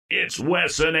It's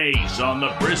Wes and Ace on the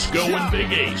Brisco and Big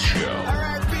Ace Show. All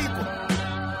right, people.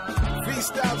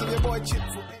 Freestyles of your boy Chip.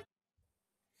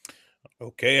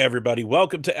 Okay, everybody,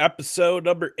 welcome to episode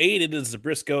number 8. It is the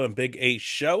Brisco and Big Ace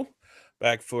Show.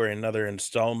 Back for another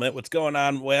installment. What's going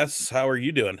on, Wes? How are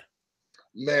you doing?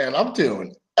 Man, I'm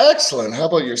doing excellent. How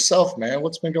about yourself, man?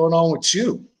 What's been going on with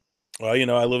you? Well, you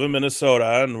know, I live in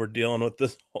Minnesota, and we're dealing with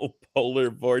this whole polar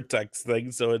vortex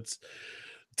thing, so it's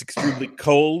extremely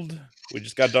cold. We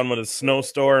just got done with a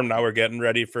snowstorm. Now we're getting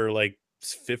ready for like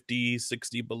 50,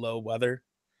 60 below weather.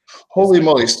 Holy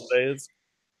moly. Days.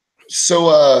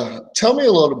 So tell me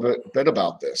a little bit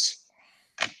about this.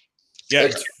 Yeah,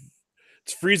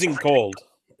 it's freezing cold.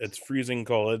 It's freezing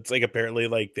cold. It's like apparently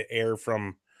like the air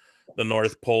from the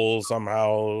North Pole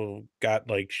somehow got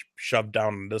like shoved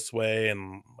down this way,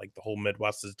 and like the whole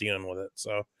Midwest is dealing with it.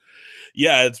 So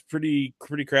yeah, it's pretty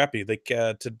crappy. Like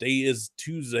today is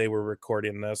Tuesday, we're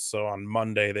recording this, so on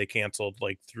Monday they canceled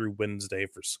like through Wednesday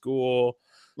for school.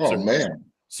 Oh man,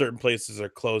 certain places are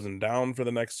closing down for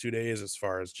the next 2 days as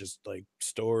far as just like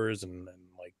stores and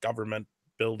like government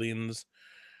buildings.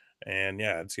 And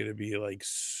yeah, it's gonna be like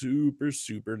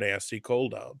super nasty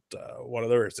cold out. One of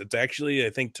the worst. It's actually, I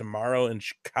think tomorrow in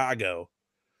Chicago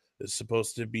is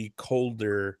supposed to be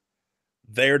colder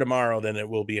there tomorrow than it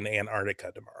will be in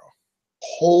Antarctica tomorrow.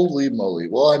 holy moly.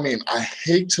 Well, I mean, I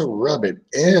hate to rub it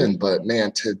in, but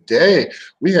man, today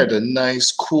we had a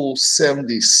nice cool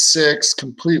 76,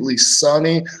 completely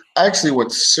sunny. I actually went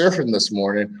surfing this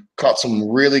morning, caught some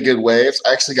really good waves.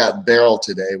 I actually got barrel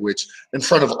today, which in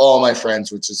front of all my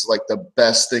friends, which is like the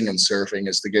best thing in surfing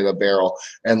is to get a barrel.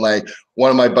 And like one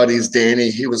of my buddies,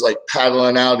 Danny, he was like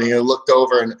paddling out and he looked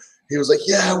over and he was like,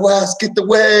 yeah, Wes, get the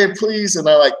wave, please. And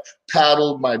I like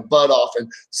paddled my butt off. And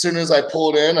as soon as I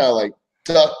pulled in, I like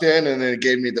ducked in, and then it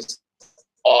gave me this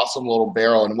awesome little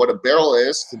barrel. And what a barrel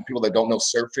is, to people that don't know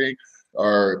surfing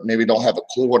or maybe don't have a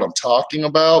clue what I'm talking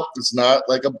about, it's not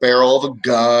like a barrel of a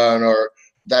gun or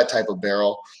that type of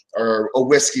barrel or a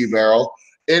whiskey barrel.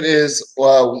 It is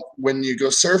when you go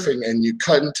surfing and you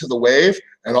cut into the wave,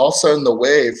 and all of a sudden the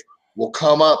wave will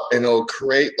come up and it'll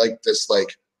create like this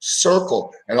like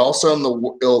circle, and all of a sudden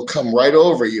it'll come right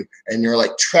over you, and you're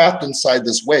like trapped inside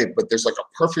this wave, but there's like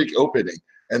a perfect opening.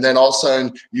 And then all of a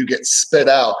sudden you get spit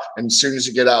out. And as soon as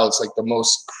you get out, it's like the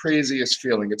most craziest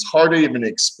feeling. It's hard to even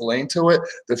explain to it,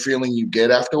 the feeling you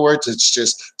get afterwards. It's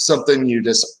just something you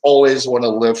just always want to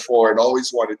live for and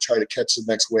always want to try to catch the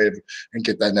next wave and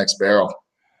get that next barrel.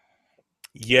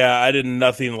 Yeah, I did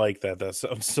nothing like that. That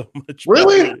sounds so much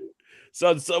Really? better.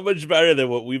 Sounds so much better than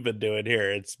what we've been doing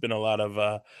here. It's been a lot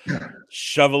of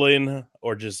shoveling,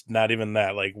 or just not even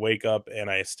that. Like wake up and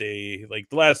I stay, like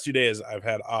the last 2 days I've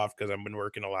had off because I've been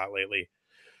working a lot lately.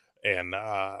 And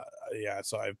yeah,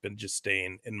 so I've been just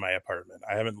staying in my apartment.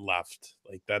 I haven't left.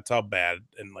 Like that's how bad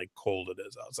and like cold it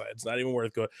is outside. It's not even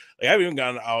worth going. Like I haven't even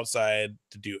gone outside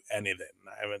to do anything.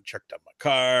 I haven't checked out my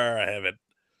car. I haven't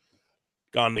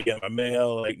gone to get my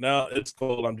mail. Like, no, it's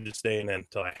cold. I'm just staying in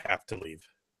until I have to leave.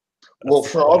 Well,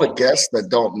 for all the guests that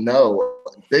don't know,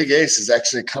 Big Ace is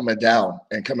actually coming down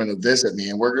and coming to visit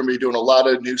me. And we're going to be doing a lot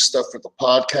of new stuff with the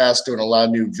podcast, doing a lot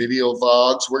of new video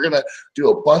vlogs. We're going to do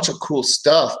a bunch of cool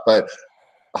stuff, but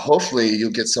hopefully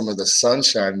you'll get some of the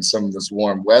sunshine and some of this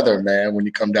warm weather, man, when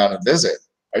you come down to visit.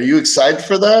 Are you excited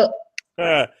for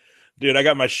that? Dude, I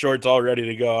got my shorts all ready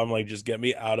to go. I'm like, just get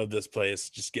me out of this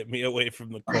place. Just get me away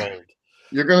from the cold.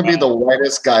 You're going to be the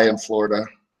whitest guy in Florida.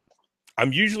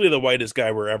 I'm usually the whitest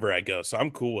guy wherever I go, so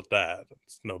I'm cool with that.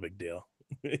 It's no big deal.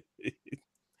 But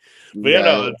yeah,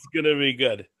 no, it's gonna be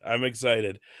good. I'm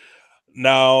excited.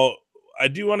 Now, I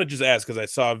do want to just ask, because I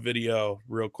saw a video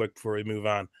real quick before we move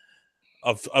on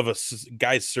of a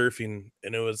guy surfing,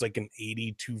 and it was like an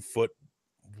 82-foot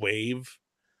wave.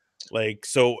 Like,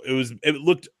 so it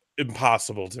looked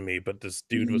impossible to me, but this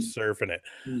dude was surfing it.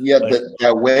 Yeah, like, but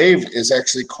that wave is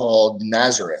actually called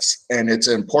Nazareth, and it's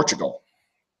in Portugal.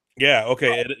 Yeah,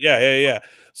 okay. Yeah.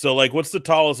 So, like, what's the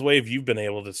tallest wave you've been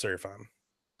able to surf on?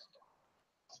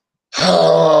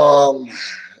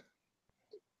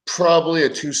 Probably a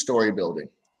 2-story building.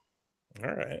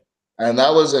 All right. And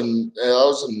that was in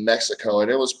Mexico, and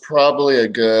it was probably a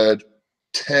good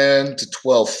 10 to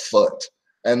 12 foot.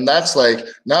 And that's like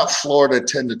not Florida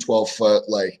 10 to 12 foot,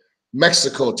 like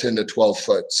Mexico 10 to 12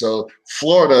 foot. So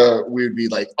Florida, we'd be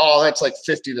like, oh, that's like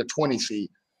 50 to 20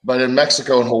 feet. But in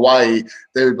Mexico and Hawaii,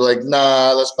 they would be like,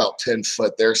 nah, that's about 10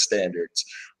 foot, their standards,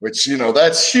 which, you know,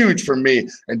 that's huge for me.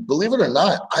 And believe it or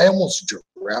not, I almost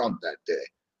drowned that day.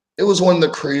 It was one of the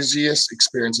craziest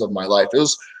experiences of my life. It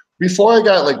was before I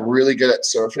got like really good at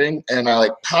surfing, and I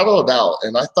like paddled out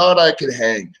and I thought I could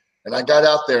hang. And I got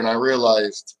out there and I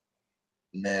realized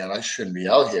man, I shouldn't be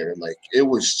out here. Like, it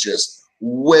was just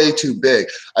way too big.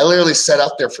 I literally sat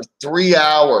out there for 3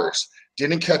 hours,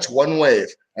 didn't catch one wave.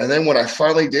 And then when I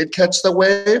finally did catch the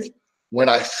wave, when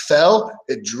I fell,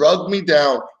 it drugged me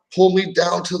down, pulled me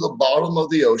down to the bottom of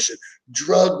the ocean,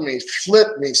 drugged me,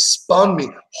 flipped me, spun me,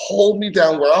 hold me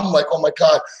down where I'm like, oh my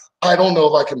God, I don't know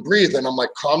if I can breathe. And I'm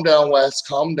like, calm down, Wes,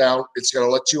 calm down. It's going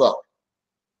to let you out.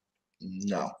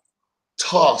 No.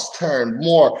 Toss, turn,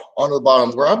 more on the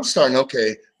bottom where I'm starting,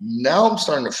 okay, now I'm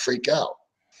starting to freak out.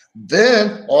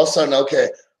 Then all of a sudden, okay,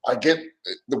 I get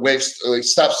the waves, it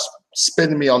stops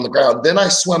spinning me on the ground. Then I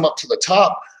swim up to the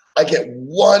top. I get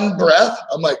one breath.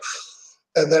 I'm like,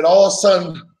 and then all of a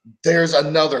sudden, there's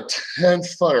another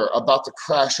 10-footer about to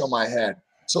crash on my head.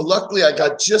 So luckily, I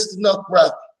got just enough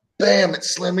breath. Bam, it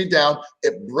slammed me down.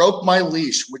 It broke my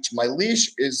leash, which my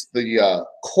leash is the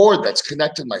cord that's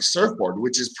connected to my surfboard,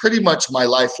 which is pretty much my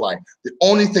lifeline, the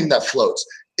only thing that floats.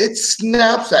 It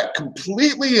snaps that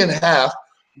completely in half,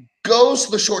 goes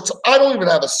to the shore. So I don't even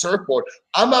have a surfboard.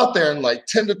 I'm out there in like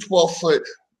 10 to 12 foot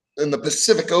in the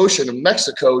Pacific Ocean in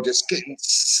Mexico, just getting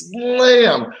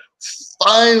slammed.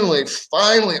 Finally,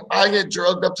 I get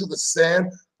drugged up to the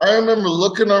sand. I remember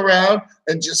looking around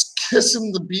and just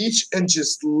kissing the beach and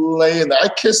just laying there. I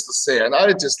kissed the sand.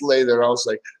 I just lay there. I was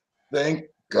like, thank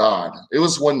God. It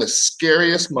was one of the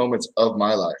scariest moments of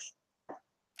my life.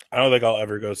 I don't think I'll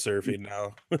ever go surfing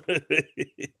now.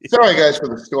 Sorry, guys, for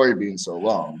the story being so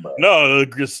long. But no,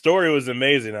 the story was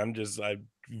amazing. I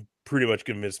pretty much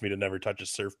convinced me to never touch a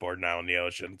surfboard now in the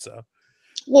ocean. So.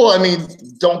 Well, I mean,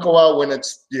 don't go out when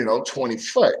it's, 20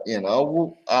 foot,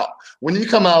 when you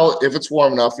come out, if it's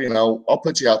warm enough, I'll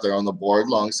put you out there on the board,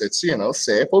 long as it's,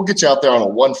 safe. We'll get you out there on a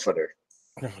 1-footer.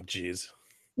 Oh, geez.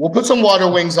 We'll put some water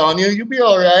wings on you. You'll be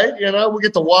all right. We'll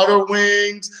get the water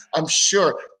wings. I'm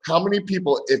sure. How many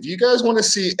people, if you guys want to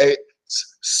see a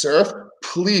surf,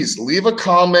 please leave a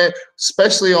comment,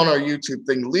 especially on our YouTube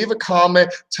thing. Leave a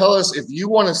comment. Tell us if you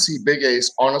want to see Big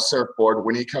Ace on a surfboard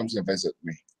when he comes to visit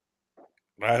me.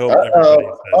 I hope everybody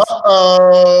says.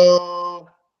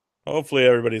 Hopefully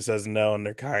everybody says no and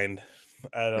they're kind.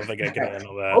 I don't think I can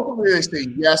handle that. Hopefully they say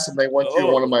yes and they want you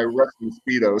in one of my wrestling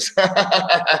Speedos.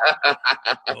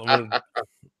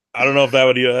 I don't know if that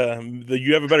would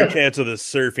you have a better chance of the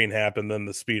surfing happen than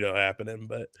the Speedo happening,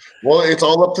 but well, it's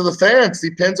all up to the fans.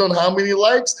 Depends on how many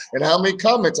likes and how many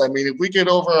comments. I mean, if we get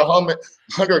over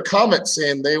 100 comments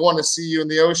saying they want to see you in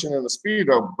the ocean in a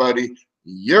Speedo, buddy,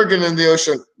 you're getting in the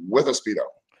ocean with a Speedo.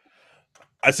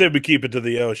 I say we keep it to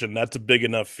the ocean. That's a big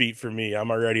enough feat for me. I'm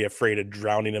already afraid of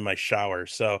drowning in my shower.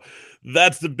 So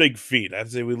that's the big feat. I'd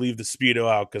say we leave the Speedo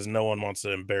out because no one wants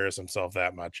to embarrass himself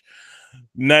that much.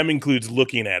 And that includes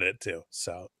looking at it too.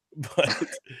 So, but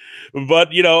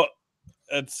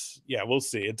it's, we'll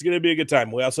see. It's going to be a good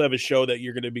time. We also have a show that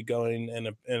you're going to be going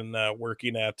and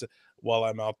working at while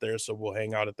I'm out there. So we'll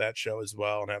hang out at that show as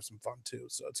well and have some fun too.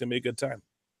 So it's going to be a good time.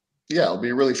 Yeah, it'll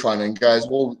be really fun. And guys,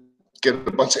 we'll get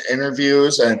a bunch of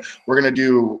interviews and we're going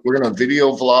to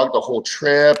video vlog the whole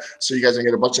trip. So you guys can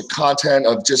get a bunch of content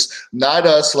of just not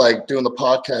us like doing the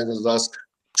podcast, as us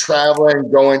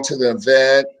traveling, going to the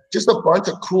event, just a bunch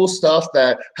of cool stuff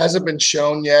that hasn't been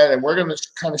shown yet. And we're going to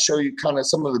kind of show you kind of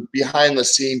some of the behind the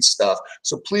scenes stuff.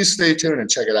 So please stay tuned and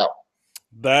check it out.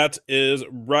 That is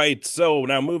right. So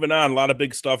now moving on, a lot of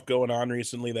big stuff going on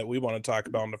recently that we want to talk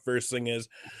about. And the first thing is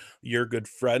your good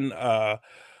friend,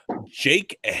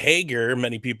 Jake Hager,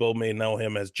 many people may know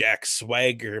him as Jack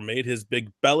Swagger, made his big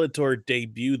Bellator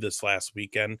debut this last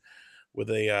weekend with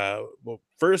a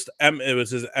it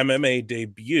was his MMA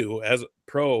debut as a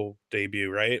pro debut,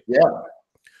 right? Yeah.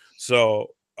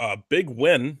 So big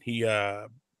win. He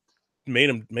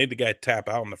made the guy tap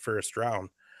out in the first round.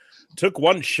 Took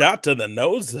one shot to the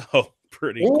nose though,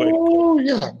 pretty quick. Oh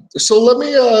yeah. So let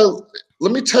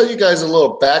me tell you guys a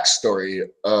little backstory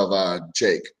of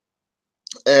Jake.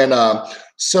 And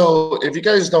so if you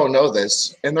guys don't know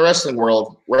this, in the wrestling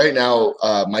world right now,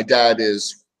 my dad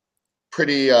is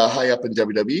pretty high up in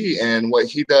WWE, and what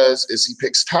he does is he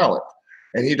picks talent,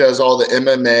 and he does all the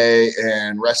MMA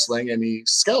and wrestling, and he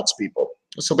scouts people.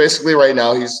 So basically right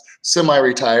now he's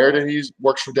semi-retired, and he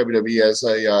works for WWE as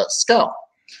a scout.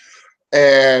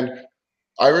 And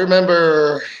I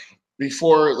remember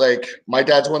before, like, my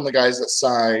dad's one of the guys that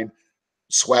signed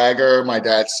Swagger, my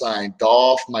dad signed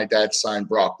Dolph, my dad signed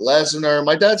Brock Lesnar,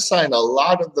 my dad signed a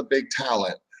lot of the big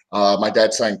talent. My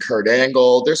dad signed Kurt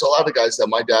Angle. There's a lot of guys that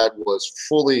my dad was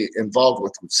fully involved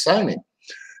with signing.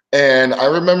 And I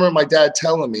remember my dad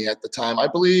telling me at the time, I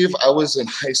believe I was in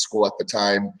high school at the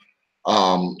time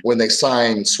when they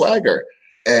signed Swagger.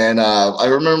 And I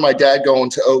remember my dad going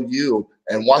to OU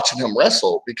and watching him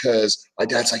wrestle because my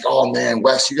dad's like, oh man,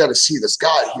 Wes, you got to see this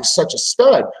guy. He's such a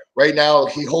stud. Right now,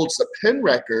 he holds the pin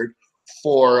record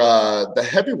for the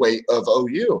heavyweight of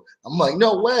OU. I'm like,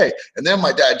 no way. And then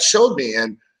my dad showed me,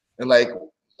 and like,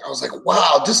 I was like,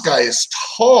 wow, this guy is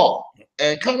tall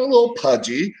and kind of a little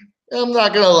pudgy. I'm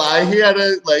not gonna lie, he had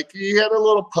a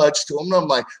little pudge to him. And I'm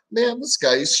like, man, this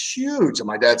guy is huge. And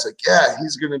my dad's like, yeah,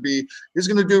 he's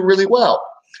gonna do really well.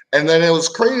 And then it was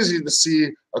crazy to see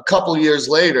a couple years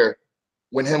later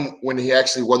when he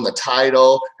actually won the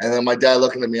title. And then my dad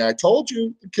looking at me, I told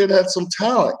you the kid had some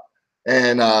talent.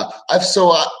 And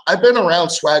I've been around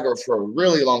Swagger for a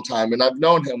really long time, and I've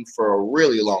known him for a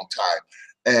really long time.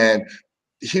 And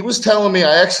he was telling me,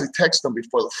 I actually texted him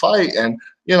before the fight, and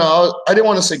I didn't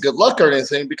want to say good luck or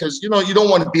anything because you don't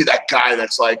want to be that guy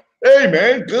that's like, hey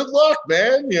man, good luck,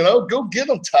 man. Go get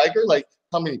him, Tiger. Like,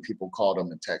 how many people called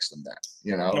him and texted him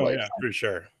that? Oh yeah, for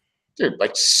sure. Dude,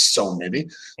 like so many.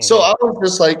 Mm-hmm. So I was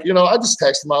just like, I just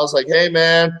texted him. I was like, hey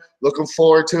man, looking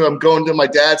forward to it. I'm going to my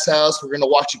dad's house. We're gonna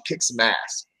watch you kick some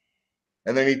ass.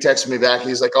 And then he texted me back.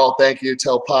 He's like, oh, thank you.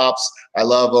 Tell Pops I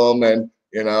love him.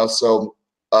 And so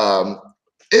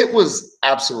it was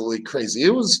absolutely crazy.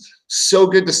 It was so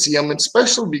good to see him,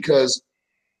 especially because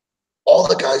all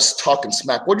the guys talking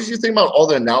smack. What did you think about all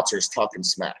the announcers talking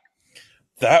smack?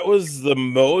 That was the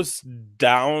most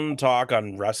down talk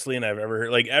on wrestling I've ever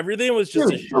heard. Like, everything was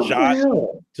just a shot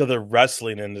to the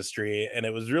wrestling industry, and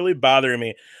it was really bothering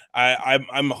me.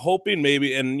 I'm hoping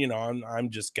maybe, and I'm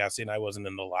just guessing. I wasn't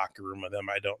in the locker room with him.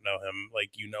 I don't know him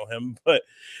like you know him, but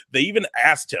they even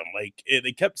asked him. Like,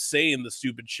 they kept saying the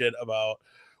stupid shit about,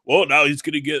 well, now he's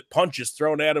going to get punches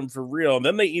thrown at him for real. And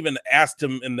then they even asked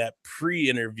him in that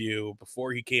pre-interview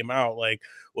before he came out, like,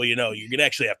 well, you're going to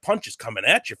actually have punches coming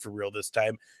at you for real this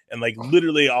time. And like,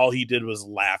 literally all he did was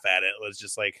laugh at it. It was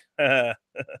just like,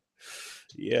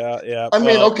 yeah. I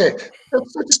mean, okay,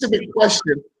 that's such a stupid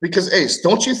question because Ace,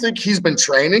 don't you think he's been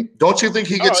training? Don't you think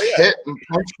he gets hit and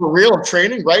punched for real in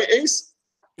training, right, Ace?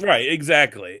 Right,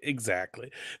 exactly.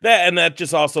 That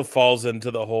just also falls into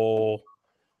the whole,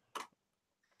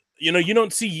 you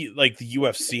don't see like the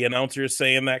UFC announcers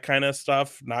saying that kind of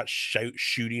stuff, not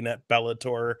shooting at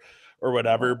Bellator or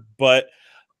whatever, but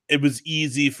it was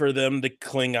easy for them to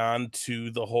cling on to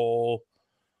the whole,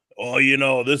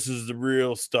 oh, this is the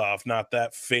real stuff, not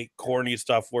that fake corny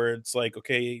stuff where it's like,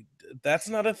 okay, that's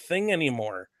not a thing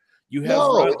anymore. You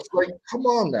have it's like, come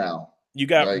on now. You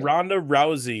got Ronda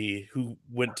Rousey, who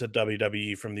went to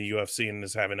WWE from the UFC and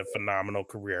is having a phenomenal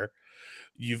career.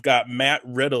 You've got Matt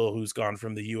Riddle, who's gone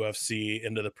from the UFC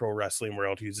into the pro wrestling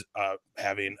world. He's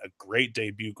having a great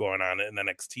debut going on in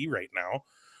NXT right now.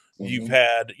 Mm-hmm. You've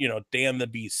had, Dan the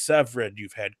Beast Severed.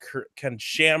 You've had Ken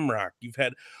Shamrock. You've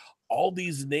had all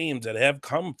these names that have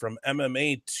come from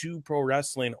MMA to pro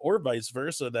wrestling or vice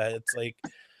versa. That it's like,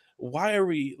 why are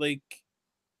we like?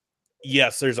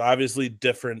 Yes, there's obviously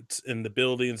difference in the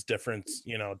buildings, different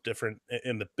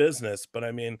in the business, but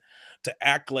I mean, to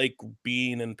act like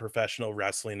being in professional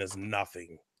wrestling is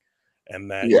nothing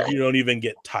and that you don't even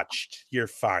get touched, you're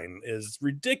fine, is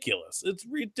ridiculous. It's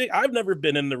ridiculous. I've never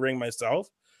been in the ring myself,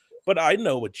 but I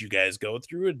know what you guys go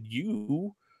through, and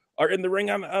you are in the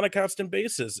ring on a constant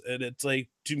basis. And it's like,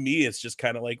 to me, it's just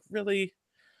kind of like, really,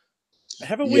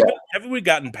 haven't we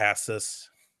gotten past this?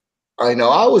 I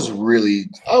know.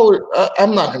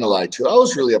 I'm not going to lie to you. I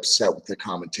was really upset with the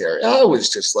commentary. I was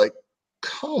just like,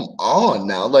 come on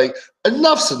now. Like,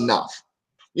 enough's enough.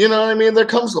 You know what I mean? There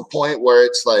comes a point where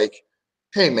it's like,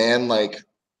 hey, man, like,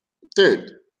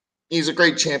 dude, he's a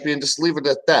great champion. Just leave it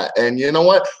at that. And you know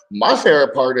what? My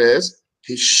favorite part is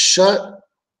he shut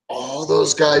all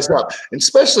those guys up. And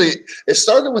especially, it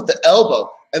started with the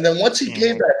elbow. And then once he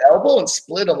gave that elbow and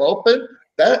split them open,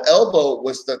 that elbow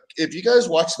was if you guys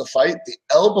watch the fight, the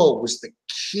elbow was the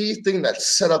key thing that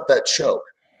set up that choke.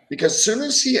 Because as soon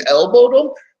as he elbowed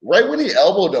him, right when he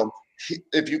elbowed him,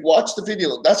 if you watch the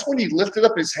video, that's when he lifted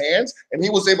up his hands and he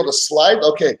was able to slide.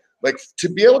 Okay, like to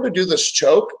be able to do this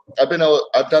choke,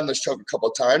 I've done this choke a couple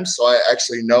of times, so I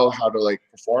actually know how to like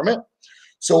perform it.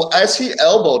 So as he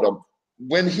elbowed him,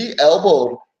 when he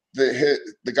elbowed the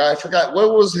guy, I forgot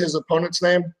what was his opponent's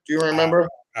name. Do you remember?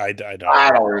 I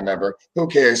don't remember. Who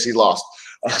cares? He lost.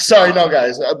 Sorry, no,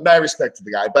 guys. Mad respect to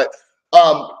the guy. But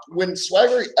when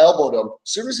Swagger elbowed him,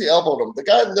 as soon as he elbowed him, the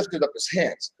guy lifted up his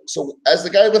hands. So as the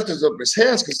guy lifted up his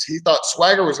hands, because he thought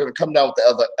Swagger was going to come down with the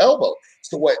other elbow.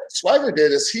 So what Swagger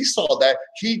did is he saw that,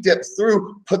 he dipped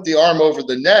through, put the arm over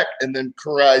the neck, and then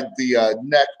cried the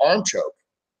neck arm choke.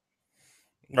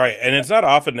 Right, and it's not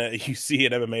often that you see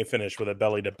an MMA finish with a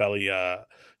belly-to-belly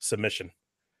submission.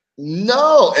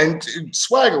 No, and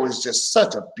Swagger was just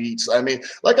such a beast. I mean,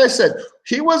 like I said,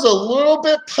 he was a little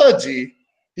bit pudgy.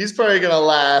 He's probably gonna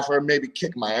laugh or maybe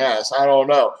kick my ass. I don't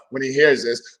know when he hears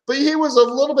this, but he was a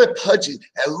little bit pudgy,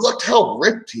 and look how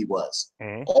ripped he was.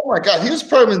 Mhm. Oh my God, he was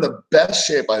probably in the best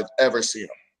shape I've ever seen him.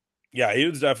 Yeah, he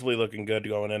was definitely looking good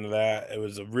going into that. It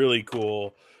was a really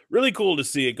cool to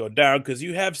see it go down because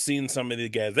you have seen some of the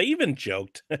guys. They even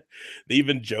joked, they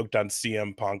even joked on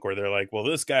CM Punk where they're like, "Well,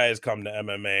 this guy has come to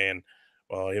MMA, and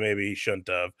well, maybe he shouldn't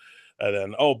have." And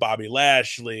then, oh, Bobby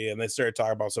Lashley, and they started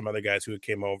talking about some other guys who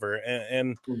came over,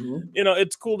 and Mhm. you know,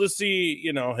 it's cool to see,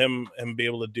 you know, him be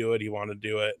able to do it. He wanted to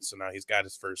do it, so now he's got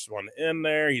his first one in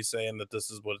there. He's saying that this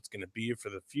is what it's going to be for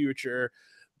the future.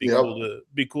 Yep.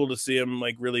 Be cool to see him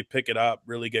like really pick it up,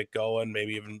 really get going,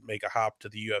 maybe even make a hop to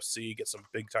the UFC, get some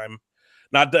big time.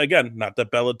 Not that, again, not that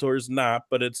Bellator's not,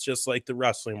 but it's just like the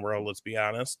wrestling world. Let's be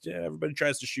honest. Yeah, everybody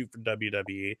tries to shoot for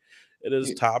WWE. It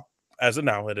is top as of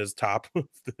now. It is top of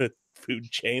the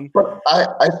food chain. But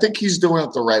I think he's doing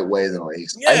it the right way, though. I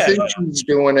Yeah, think he's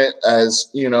doing it as,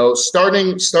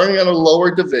 starting at a lower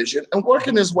division and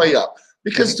working his way up.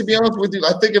 Because to be honest with you,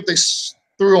 I think if they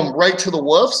threw him right to the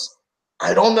wolves,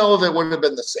 I don't know if it would have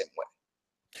been the same way.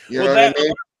 You know what I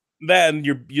mean? then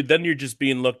you're just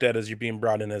being looked at as you're being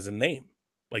brought in as a name,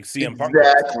 like CM Punk.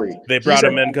 Exactly. They brought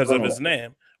him in because of his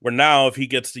name. Where now, if he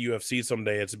gets to UFC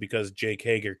someday, it's because Jake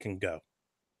Hager can go.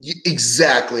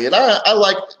 Exactly. And I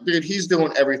like, dude, he's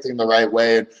doing everything the right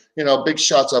way. And, big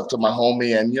shots up to my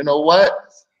homie. And you know what?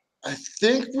 I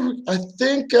think,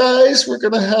 guys, we're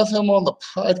going to have him on the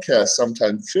podcast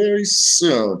sometime very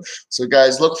soon. So,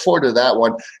 guys, look forward to that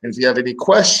one. And if you have any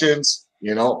questions,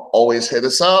 always hit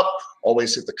us up.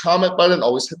 Always hit the comment button.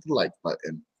 Always hit the like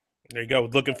button. There you go.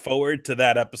 Looking forward to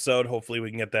that episode. Hopefully we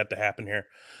can get that to happen here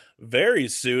very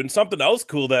soon. Something else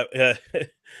cool that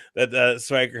that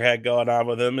Swagger had going on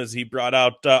with him is he brought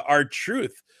out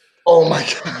R-Truth. Oh my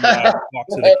God!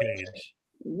 Walks in the cage.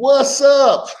 What's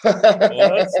up?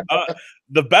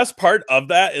 The best part of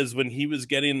that is when he was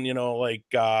getting,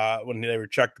 when they were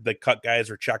the cut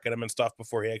guys were checking him and stuff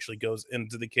before he actually goes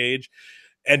into the cage.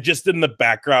 And just in the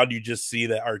background, you just see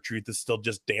that R-Truth is still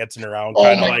just dancing around,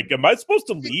 kind of like, am I supposed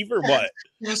to leave or what?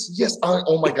 Yes.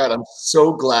 Oh my God, I'm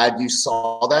so glad you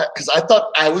saw that because I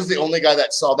thought I was the only guy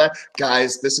that saw that.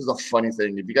 Guys, this is a funny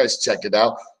thing. If you guys check it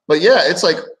out. But yeah, it's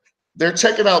like they're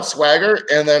checking out Swagger,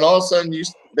 and then all of a sudden they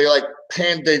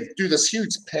do this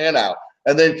huge pan out.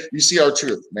 And then you see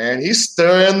R-Truth, man. He's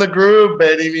still in the groove,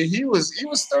 baby. He was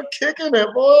still kicking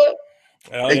it, boy.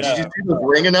 Hey, did you see the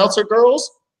ring announcer girls?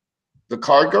 The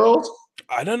card girls?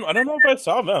 I don't know if I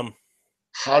saw them.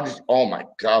 Oh my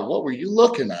God, what were you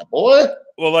looking at, boy?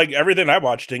 Well, like everything I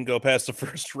watched didn't go past the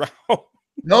first round.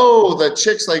 No, the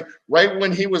chicks, like right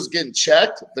when he was getting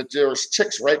checked, there was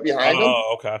chicks right behind him.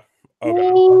 Oh, okay.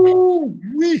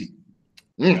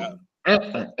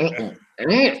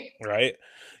 Right.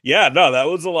 Yeah, no, that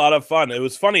was a lot of fun. It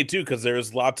was funny too because there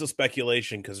was lots of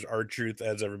speculation because R-Truth,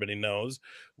 as everybody knows,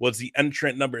 was the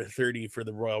entrant number 30 for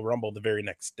the Royal Rumble the very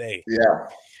next day. Yeah.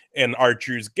 And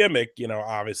R-Truth's gimmick,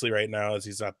 obviously right now is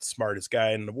he's not the smartest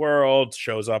guy in the world,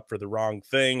 shows up for the wrong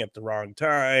thing at the wrong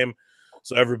time.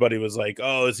 So everybody was like,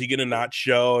 oh, is he going to not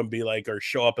show and be like, or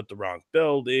show up at the wrong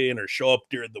building or show up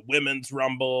during the women's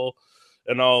Rumble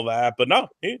and all that. But no,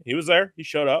 he was there. He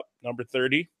showed up, number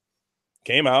 30,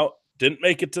 came out. Didn't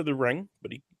make it to the ring,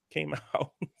 but he came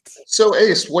out. So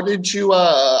Ace, what did you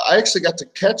I actually got to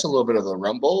catch a little bit of the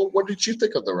Rumble. What did you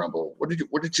think of the Rumble? What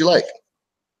did you like?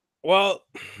 Well,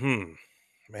 man.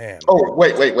 Oh,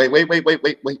 wait.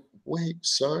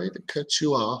 Sorry to cut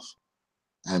you off.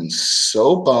 I'm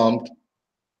so bummed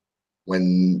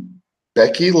when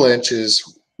Becky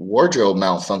Lynch's wardrobe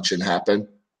malfunction happened.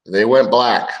 They went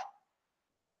black.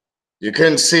 You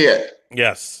couldn't see it.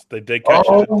 Yes, they did catch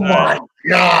it. Oh my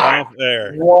God!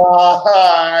 There.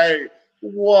 Why?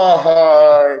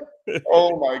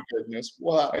 Oh my goodness!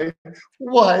 Why,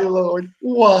 Lord?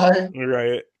 Why?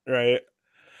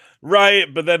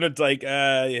 Right. But then it's like,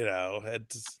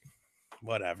 it's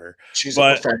whatever. She's a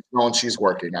professional and she's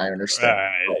working. I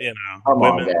understand.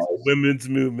 Women's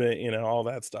movement, all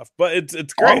that stuff. But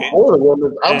it's great. I'm for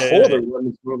the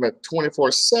women's movement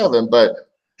 24/7. But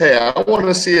hey, I want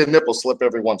to see a nipple slip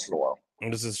every once in a while.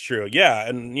 And this is true. Yeah.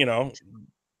 And,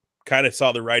 kind of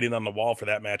saw the writing on the wall for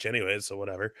that match anyways, so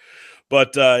whatever.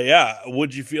 But, yeah,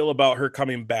 what'd you feel about her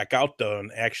coming back out, though,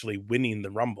 and actually winning the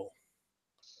Rumble?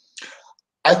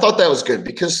 I thought that was good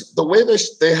because the way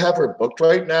they have her booked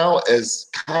right now is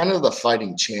kind of the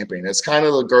fighting champion. It's kind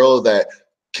of the girl that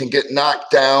can get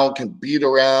knocked down, can beat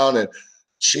around, and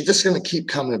she's just going to keep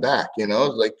coming back,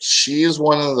 Like, she is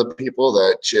one of the people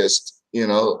that just,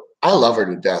 I love her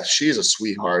to death. She's a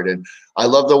sweetheart, and I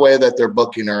love the way that they're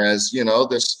booking her as,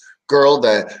 this girl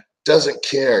that doesn't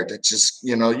care, that just,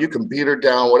 you can beat her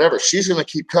down, whatever. She's going to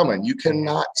keep coming. You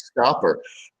cannot stop her.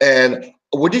 And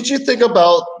what did you think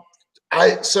about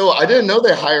so I didn't know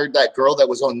they hired that girl that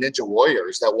was on Ninja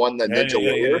Warriors that won the Ninja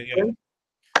Warriors thing.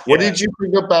 What did you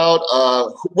think about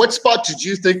what spot did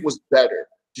you think was better?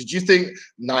 Did you think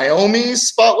Naomi's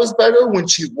spot was better when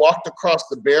she walked across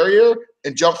the barrier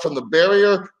and jumped from the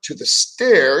barrier to the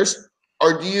stairs?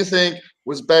 Or do you think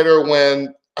was better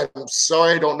when, I'm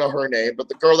sorry, I don't know her name, but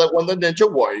the girl that won the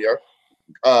Ninja Warrior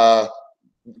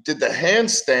did the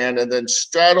handstand and then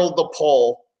straddled the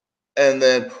pole and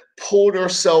then pulled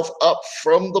herself up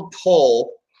from the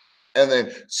pole and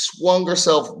then swung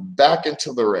herself back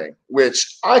into the ring,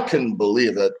 which I couldn't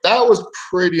believe that. That was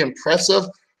pretty impressive.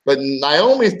 But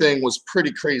Naomi thing was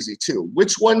pretty crazy too.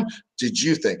 Which one did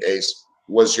you think, Ace,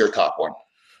 was your top one?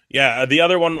 Yeah, the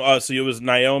other one, so it was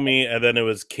Naomi, and then it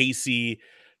was Casey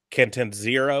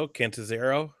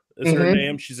Cantizero is her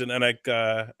name. She's an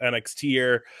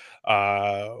NXTer,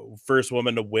 first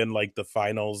woman to win like the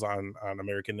finals on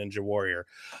American Ninja Warrior.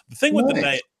 The thing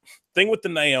with the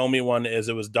Naomi one is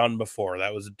it was done before.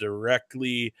 That was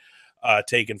directly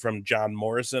taken from John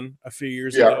Morrison a few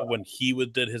years ago when he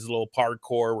did his little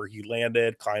parkour where he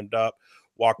landed, climbed up,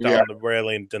 walked down the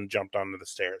railing, then jumped onto the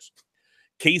stairs.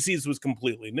 Casey's was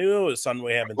completely new. It's something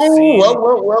we haven't seen.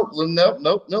 Well, no.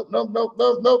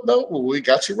 We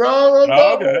got you wrong.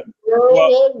 Okay.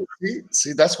 Well,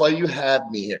 see, that's why you had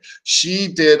me here. She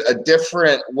did a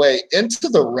different way into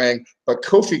the ring, but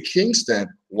Kofi Kingston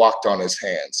walked on his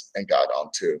hands and got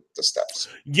onto the steps.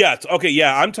 Yes. Okay.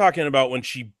 Yeah. I'm talking about when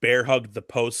she bear hugged the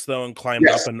post, though, and climbed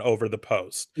up and over the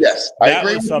post. Yes. That I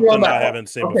agree was something I haven't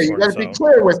seen before. You got to be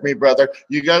clear with me, brother.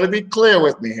 You got to be clear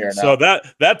with me here now. So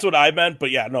that's what I meant.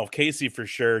 But yeah, no, Casey for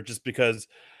sure, just because,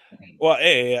 well,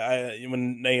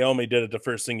 when Naomi did it, the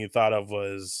first thing you thought of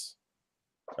was,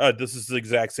 this is the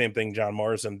exact same thing John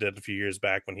Morrison did a few years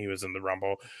back when he was in the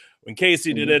Rumble. When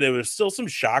Casey did it, it was still some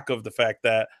shock of the fact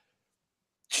that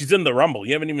she's in the Rumble.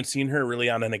 You haven't even seen her really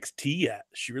on NXT yet.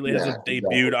 She really hasn't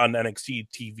debuted on NXT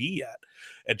TV yet.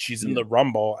 And she's in the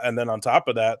Rumble. And then on top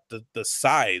of that, the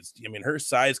size. I mean, her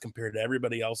size compared to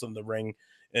everybody else in the ring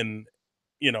and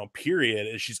period,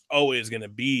 is she's always going to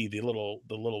be the little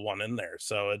one in there.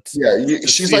 So it's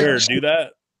she's like her do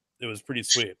that. It was pretty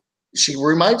sweet. She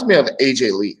reminds me of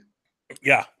AJ Lee.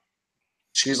 Yeah.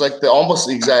 She's like almost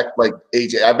the exact like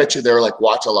AJ. I bet you they're like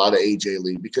watch a lot of AJ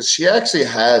Lee because she actually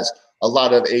has a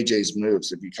lot of AJ's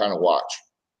moves if you kind of watch.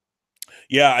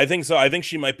 Yeah, I think so. I think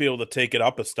she might be able to take it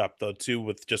up a step though too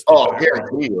with just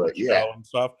and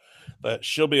stuff. But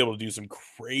she'll be able to do some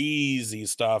crazy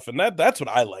stuff, and that's what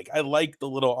I like. I like the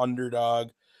little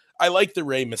underdog. I like the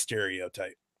Rey Mysterio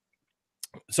type.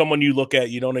 Someone you look at,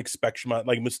 you don't expect much.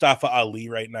 Like Mustafa Ali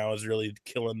right now is really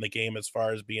killing the game as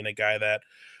far as being a guy that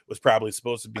was probably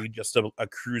supposed to be just a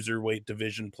cruiserweight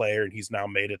division player, and he's now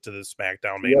made it to the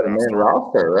SmackDown main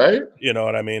roster, right? You know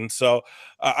what I mean? So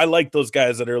I like those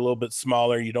guys that are a little bit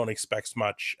smaller. You don't expect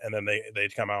much, and then they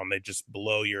come out and they just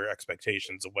blow your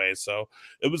expectations away. So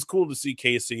it was cool to see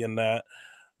Casey in that.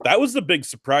 That was the big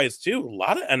surprise too. A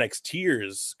lot of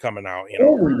NXTers coming out.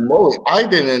 Holy moly! I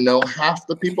didn't know half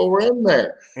the people were in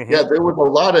there. Yeah, there was a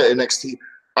lot of NXT.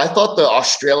 I thought the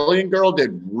Australian girl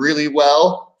did really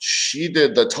well. She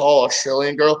did the tall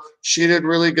Australian girl. She did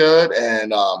really good,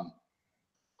 and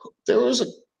there was a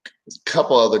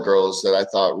couple other girls that I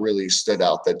thought really stood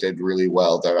out that did really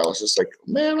well. That I was just like,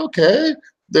 man, okay,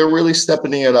 they're really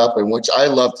stepping it up, and which I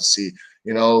love to see.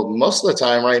 Most of the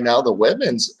time right now, the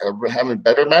women's are having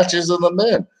better matches than the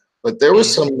men. But there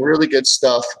was some really good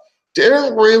stuff.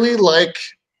 Didn't really like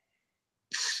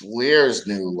Flair's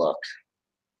new look.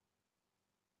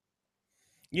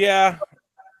 Yeah.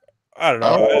 I don't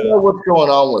know. I don't know what's going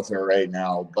on with her right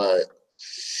now, but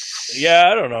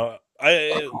yeah, I don't know.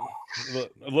 The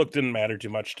look didn't matter too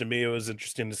much to me. It was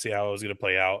interesting to see how it was going to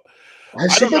play out.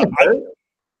 Has she been hurt?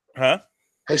 Huh?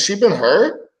 Has she been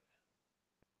hurt?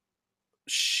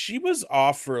 She was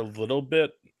off for a little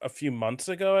bit a few months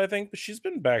ago, I think, but she's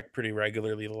been back pretty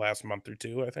regularly the last month or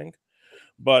two, I think.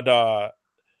 But I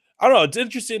don't know. It's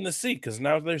interesting to see because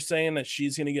now they're saying that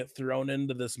she's going to get thrown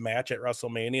into this match at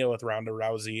WrestleMania with Ronda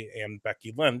Rousey and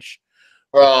Becky Lynch.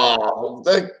 Oh,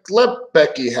 let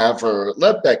Becky have her.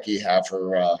 Let Becky have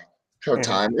her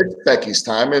time. It's Becky's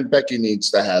time, and Becky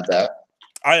needs to have that.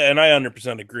 I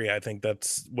 100% agree. I think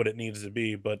that's what it needs to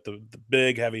be. But the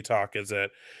big heavy talk is that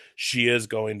she is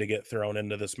going to get thrown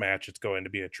into this match. It's going to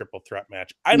be a triple threat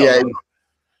match. I don't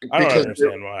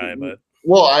understand why, but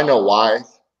well, I know why.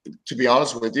 to be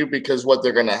honest with you, because what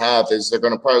they're going to have is they're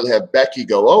going to probably have Becky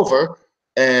go over,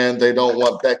 and they don't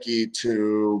want Becky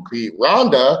to beat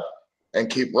Ronda and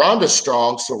keep Ronda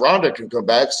strong so Ronda can come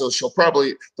back. So they'll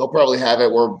probably have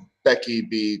it where Becky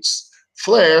beats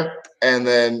Flair, and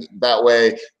then that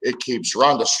way it keeps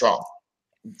Ronda strong.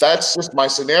 That's just my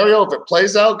scenario. If it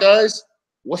plays out, guys,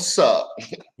 what's up?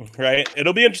 Right.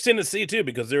 It'll be interesting to see too,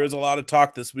 because there was a lot of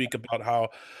talk this week about how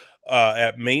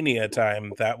at Mania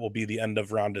time that will be the end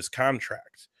of Ronda's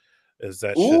contract. Is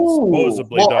that she's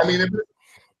supposedly done. I mean,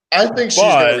 I think she's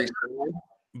gonna resign.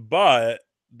 But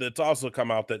it's also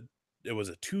come out that it was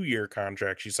a 2-year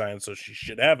contract she signed, so she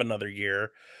should have another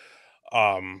year.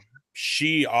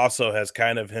 She also has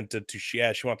kind of hinted to she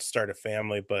wants to start a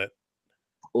family, but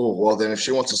then if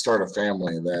she wants to start a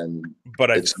family, then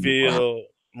I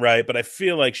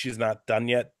feel like she's not done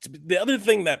yet. The other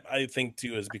thing that I think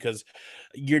too is because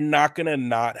you're not gonna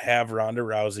not have Ronda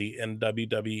Rousey in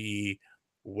WWE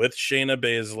with Shayna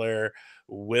Baszler,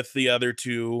 with the other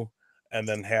two, and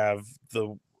then have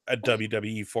a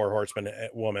WWE 4 Horsemen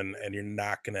woman, and you're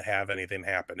not going to have anything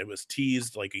happen. It was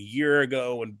teased like a year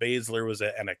ago when Baszler was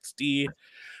at NXT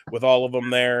with all of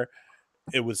them there.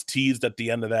 It was teased at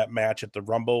the end of that match at the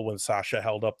Rumble when Sasha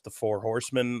held up the 4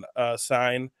 Horsemen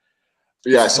sign.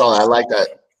 Yeah, I saw that. I like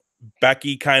that.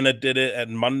 Becky kind of did it at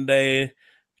Monday.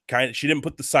 She didn't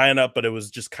put the sign up, but it was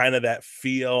just kind of that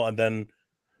feel. And then,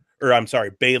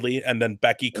 Bayley, and then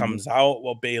Becky comes out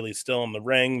while Bayley's still in the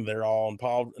ring. They're all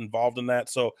involved in that.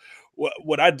 So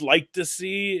what I'd like to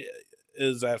see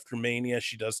is after Mania,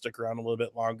 she does stick around a little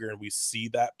bit longer and we see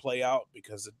that play out,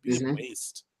 because it'd be a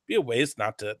waste. It'd be a waste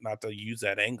not to use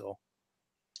that angle.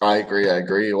 I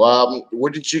agree. Well,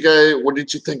 what did you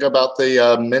think about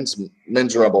the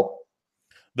men's Rumble?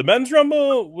 The men's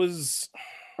Rumble was...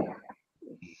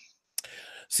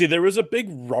 See, there was a big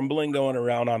rumbling going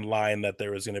around online that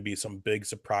there was going to be some big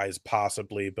surprise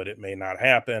possibly, but it may not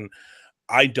happen.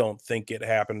 I don't think it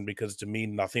happened, because to me,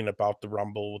 nothing about the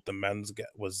Rumble with the men's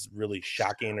was really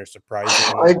shocking or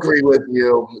surprising. I agree with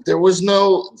you. There was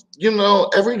no,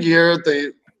 every year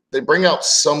they bring out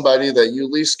somebody that you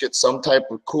at least get some type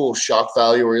of cool shock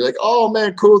value where you're like, oh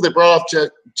man, cool. They brought off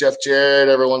Jeff Jarrett.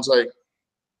 Everyone's like,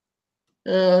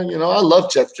 yeah, I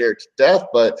love Jeff Jarrett to death,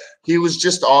 but he was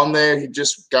just on there. He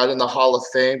just got in the Hall of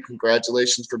Fame.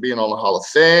 Congratulations for being on the Hall of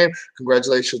Fame.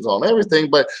 Congratulations on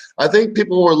everything. But I think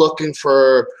people were looking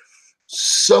for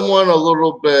someone a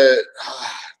little bit,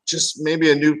 just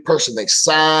maybe a new person they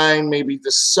signed, maybe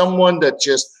just someone that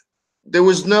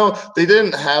they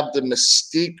didn't have the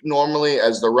mystique normally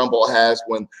as the Rumble has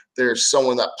when there's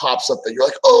someone that pops up that you're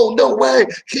like, oh, no way,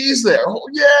 he's there. Oh,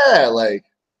 yeah. Like,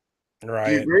 right.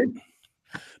 Do you agree?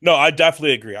 No, I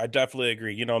definitely agree.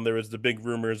 There was the big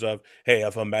rumors of, hey,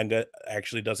 if Amanda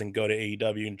actually doesn't go to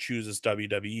AEW and chooses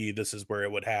WWE, this is where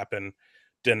it would happen.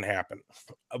 Didn't happen,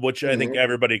 which I think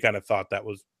everybody kind of thought that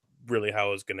was really how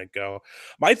it was going to go.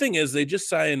 My thing is they just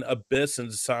signed Abyss and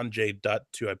Sanjay Dutt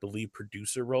to, I believe,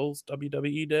 producer roles.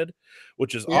 WWE did,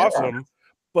 which is awesome,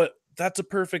 but that's a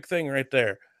perfect thing right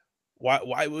there.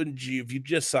 Why wouldn't you, if you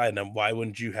just signed them, why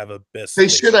wouldn't you have Abyss? They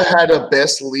should have had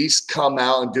Abyss at least come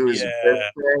out and do his Abyss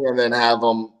thing and then have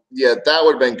him. Yeah, that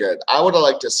would have been good. I would have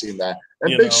liked to see that.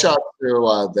 And big shout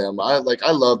to them. I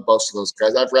love both of those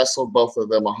guys. I've wrestled both of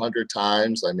them 100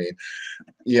 times. I mean,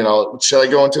 should I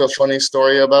go into a funny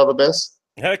story about Abyss?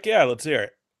 Heck yeah, let's hear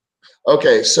it.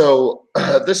 Okay, so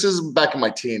this is back in my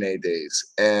TNA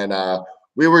days, and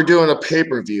we were doing a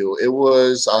pay-per-view. It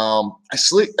was I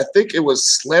think it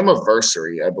was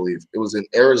Slammiversary, I believe. It was in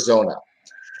Arizona.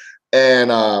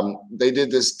 And they did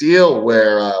this deal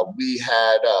where we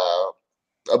had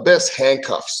Abyss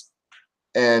handcuffs,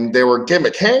 and they were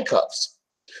gimmick handcuffs.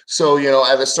 So,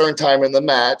 at a certain time in the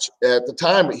match, at the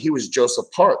time, he was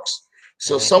Joseph Parks.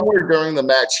 So somewhere during the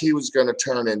match, he was going to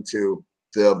turn into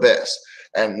the Abyss.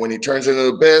 And when he turns into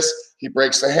the Abyss, he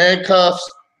breaks the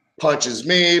handcuffs, punches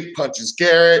me, punches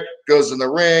Garrett, goes in the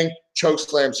ring, choke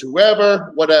slams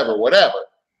whoever, whatever.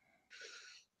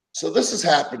 So this is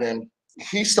happening.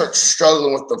 He starts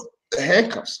struggling with the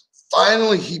handcuffs.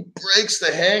 Finally, he breaks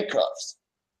the handcuffs.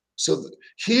 So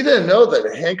he didn't know that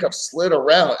the handcuff slid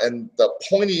around and the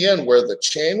pointy end where the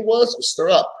chain was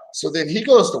still up. So then he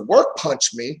goes to work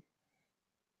punch me.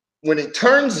 When he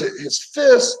turns his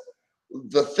fist,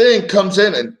 the thing comes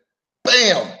in and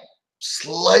bam,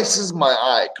 slices my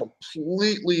eye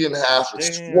completely in half.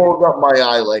 It swelled up my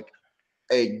eye like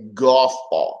a golf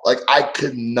ball. Like I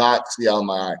could not see out of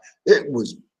my eye. It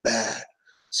was bad.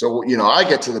 So, I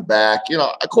get to the back,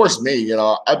 of course me,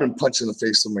 I've been punched in the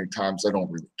face so many times. I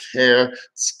don't really care.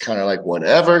 It's kind of like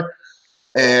whatever.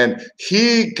 And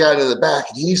he got in the back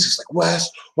and he's just like, Wes,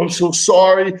 I'm so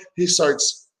sorry. He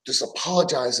starts just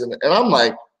apologizing. And I'm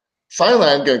like, finally,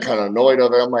 I'm getting kind of annoyed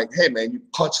of it. I'm like, hey, man, you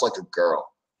punch like a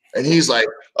girl. And he's like,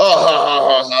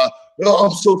 no,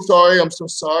 I'm so sorry. I'm so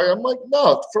sorry. I'm like,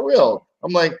 no, for real.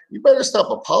 I'm like, you better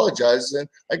stop apologizing.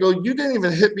 I go, you didn't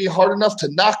even hit me hard enough to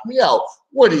knock me out.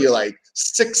 What are you, like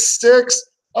 6'6"?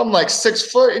 I'm like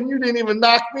 6 foot and you didn't even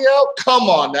knock me out? Come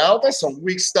on now. That's some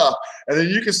weak stuff. And then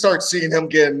you can start seeing him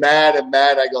getting mad and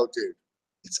mad. I go, dude,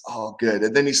 it's all good.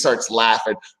 And then he starts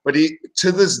laughing. But he,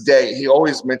 to this day, he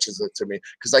always mentions it to me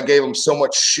because I gave him so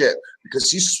much shit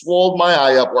because he swelled my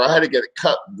eye up where I had to get it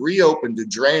cut, reopened to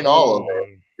drain all of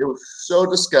it. It was so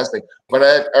disgusting.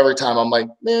 But every time I'm like,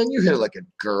 man, you hit it like a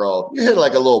girl. You hit it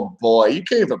like a little boy. You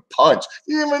can't even punch.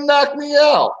 You didn't even knock me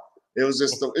out. It's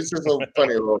just a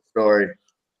funny little story.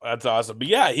 That's awesome. But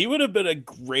yeah, he would have been a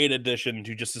great addition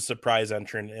to just a surprise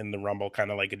entrant in the Rumble,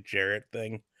 kind of like a Jarrett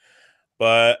thing.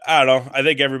 But I don't know. I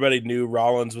think everybody knew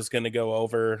Rollins was going to go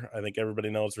over. I think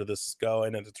everybody knows where this is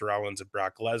going, and it's Rollins and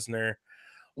Brock Lesnar.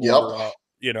 Yep.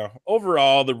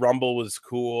 Overall, the Rumble was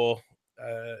cool.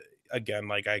 Again,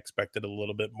 like I expected a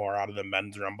little bit more out of the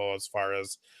men's Rumble as far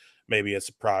as maybe a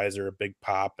surprise or a big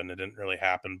pop, and it didn't really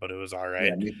happen, but it was all right.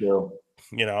 Yeah, me too.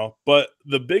 But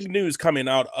the big news coming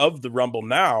out of the Rumble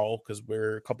now, because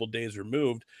we're a couple days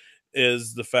removed,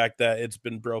 is the fact that it's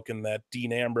been broken that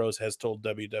Dean Ambrose has told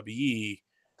WWE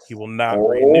he will not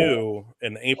renew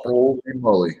in April. Holy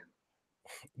moly.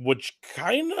 Which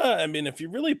kind of, I mean, if you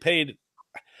really paid,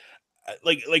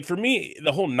 like for me,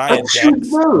 the whole Nia Jax,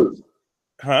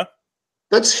 huh?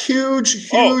 That's huge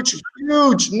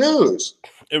news.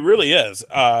 It really is.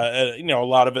 A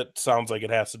lot of it sounds like it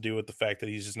has to do with the fact that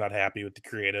he's just not happy with the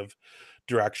creative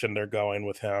direction they're going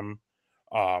with him.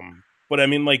 But I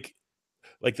mean, like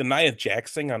the Nia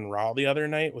Jax thing on Raw the other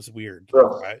night was weird.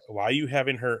 Why are you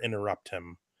having her interrupt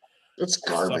him? It's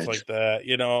garbage. Stuff like that.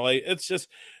 It's just,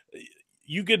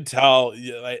 you could tell.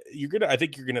 I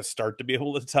think you're gonna start to be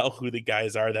able to tell who the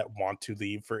guys are that want to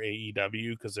leave for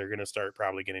AEW because they're gonna start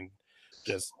probably getting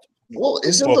just. Well,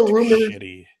 isn't the rumor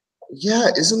shitty? Yeah,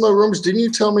 isn't the rumors? Didn't you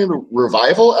tell me the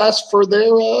Revival asked for their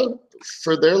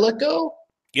let go?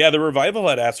 Yeah, the Revival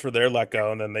had asked for their let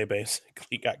go, and then they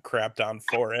basically got crapped on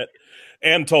for it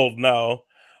and told no.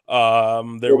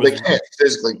 They can't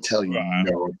physically tell you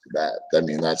no to that. I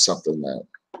mean, that's something that.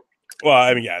 Well,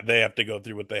 I mean, yeah, they have to go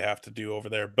through what they have to do over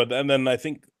there. But then I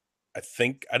think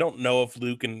I don't know if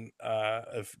Luke and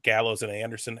if Gallows and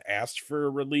Anderson asked for a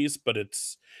release, but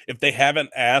if they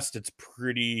haven't asked, it's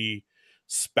pretty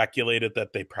speculated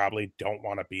that they probably don't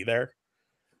want to be there,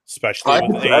 especially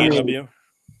with AEW.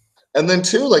 And then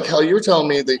too, like how you were telling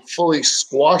me they fully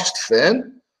squashed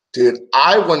Finn, dude.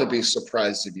 I wouldn't be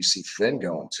surprised if you see Finn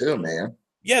going too, man.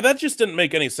 Yeah, that just didn't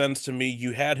make any sense to me.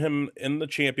 You had him in the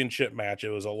championship match.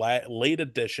 It was a late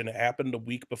addition. It happened a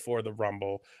week before the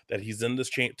Rumble that he's in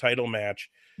this title match.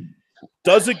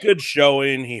 Does a good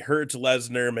showing. He hurts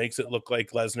Lesnar, makes it look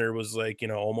like Lesnar was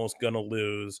almost going to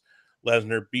lose.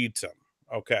 Lesnar beats him.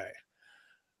 Okay.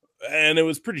 And it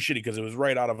was pretty shitty because it was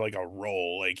right out of a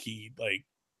roll.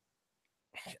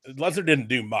 Lesnar didn't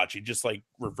do much. He just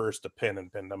reversed a pin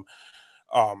and pinned him.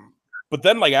 But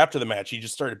then after the match, he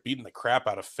just started beating the crap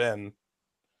out of Finn.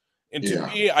 And to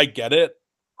me, I get it.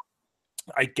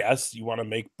 I guess you want to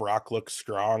make Brock look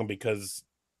strong because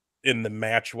in the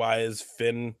match wise,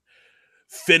 Finn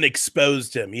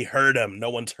exposed him. He hurt him. No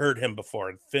one's hurt him before,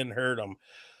 and Finn hurt him.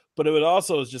 But it would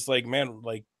also is just man,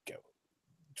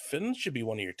 Finn should be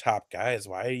one of your top guys.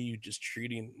 Why are you just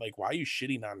why are you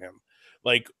shitting on him?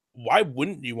 Why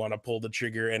wouldn't you want to pull the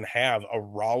trigger and have a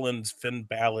Rollins Finn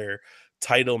Balor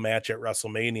title match at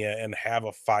WrestleMania and have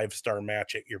a 5-star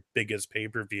match at your biggest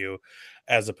pay-per-view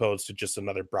as opposed to just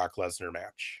another Brock Lesnar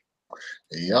match?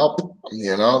 Yep.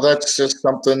 That's just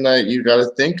something that you got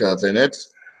to think of. And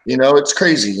it's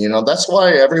crazy. That's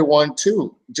why everyone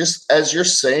too, just as you're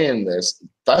saying this,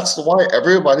 that's why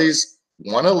everybody's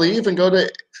want to leave and go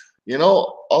to,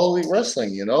 All Elite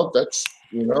Wrestling. That's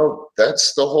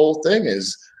the whole thing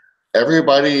is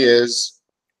everybody is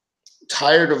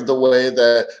tired of the way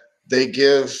that they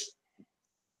give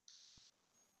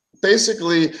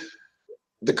basically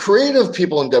the creative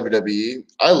people in WWE.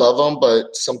 I love them,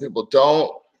 but some people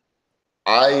don't.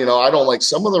 I don't like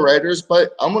some of the writers,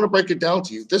 but I'm going to break it down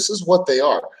to you. This is what they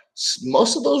are.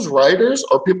 Most of those writers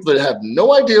are people that have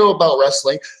no idea about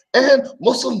wrestling, and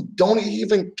most of them don't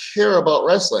even care about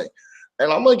wrestling.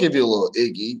 And I'm going to give you a little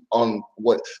Iggy on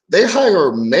what they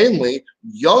hire mainly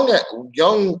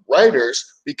young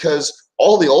writers because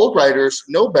all the old writers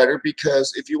know better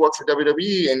because if you work for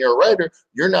WWE and you're a writer,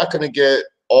 you're not going to get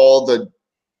all the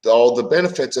all the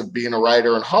benefits of being a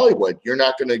writer in Hollywood. You're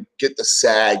not going to get the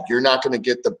SAG. You're not going to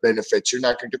get the benefits. You're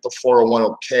not going to get the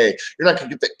 401k. You're not going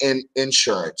to get the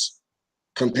insurance.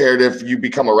 Compared if you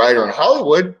become a writer in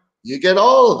Hollywood, you get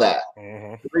all of that.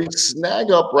 We snag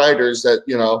up writers that,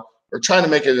 are trying to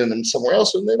make it in somewhere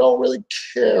else, and they don't really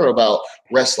care about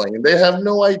wrestling. And they have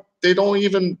no idea.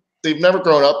 They've never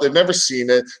grown up. They've never seen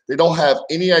it. They don't have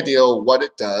any idea what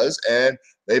it does. And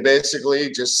they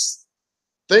basically just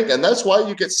think. And that's why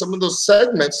you get some of those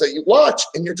segments that you watch,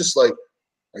 and you're just like,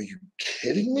 are you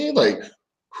kidding me? Like,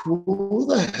 who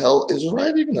the hell is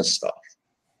writing this stuff?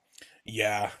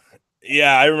 Yeah.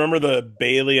 Yeah, I remember the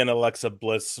Bailey and Alexa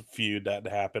Bliss feud that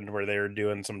happened where they were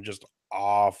doing some just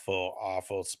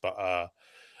awful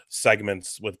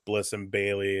segments with Bliss and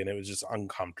Bailey, and it was just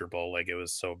uncomfortable. Like, it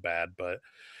was so bad. But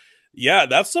yeah,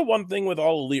 that's the one thing with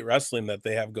all Elite Wrestling that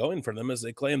they have going for them is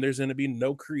they claim there's going to be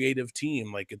no creative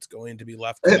team. Like, it's going to be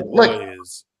left to the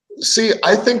boys. See,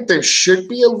 I think there should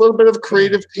be a little bit of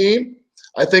creative team.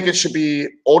 I think it should be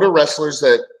older wrestlers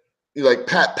that like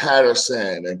Pat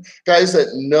Patterson and guys that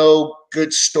know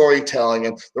good storytelling,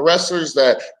 and the wrestlers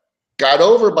that got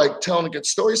over by telling good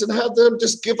stories, and have them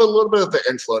just give a little bit of the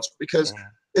influence, because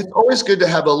it's always good to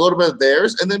have a little bit of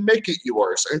theirs and then make it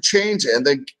yours and change it. And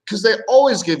then, because they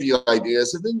always give you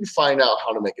ideas and then you find out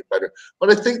how to make it better.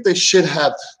 But I think they should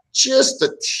have just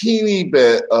a teeny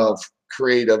bit of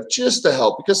creative just to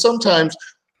help, because sometimes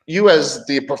you as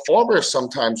the performer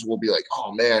sometimes will be like,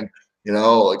 oh man,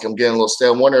 like I'm getting a little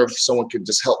stale. I wonder if someone could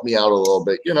just help me out a little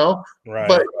bit, Right.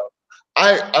 But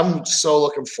I'm so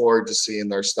looking forward to seeing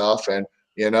their stuff, and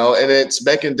and it's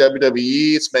making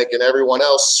WWE, it's making everyone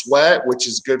else sweat, which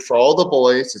is good for all the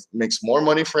boys. It makes more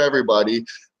money for everybody.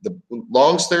 The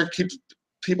long as there keeps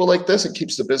people like this, it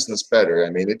keeps the business better. I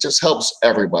mean, it just helps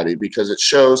everybody, because it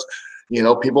shows,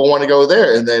 people want to go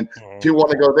there, and then people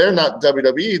want to go there, not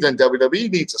WWE, then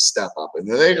WWE needs to step up, and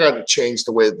then they got to change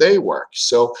the way they work.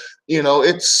 So,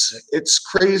 it's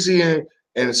crazy, and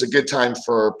it's a good time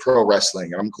for pro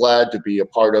wrestling. I'm glad to be a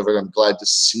part of it. I'm glad to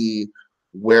see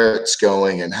where it's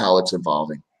going and how it's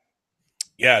evolving.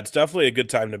 Yeah, it's definitely a good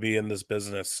time to be in this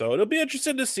business. So it'll be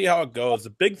interesting to see how it goes.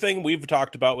 The big thing we've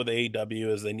talked about with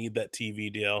AEW is they need that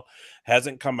TV deal.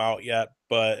 Hasn't come out yet,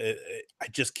 but I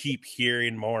just keep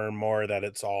hearing more and more that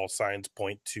it's all signs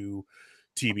point to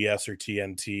TBS or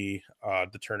TNT,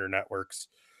 the Turner networks.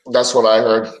 That's what I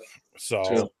heard. So,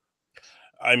 too.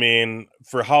 I mean,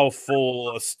 for how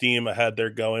full steam ahead they're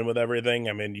going with everything,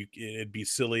 I mean, it'd be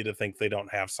silly to think they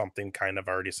don't have something kind of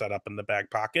already set up in the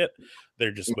back pocket.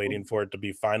 They're just waiting for it to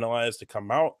be finalized to come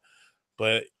out.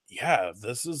 But yeah,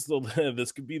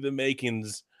 this could be the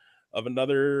makings of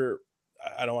another,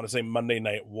 I don't want to say Monday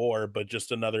Night War, but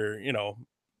just another,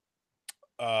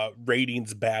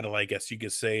 ratings battle, I guess you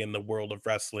could say, in the world of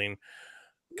wrestling.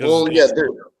 Well, yeah,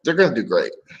 they're going to do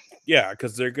great. Yeah,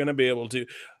 because they're going to be able to.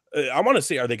 I want to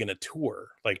say, are they going to tour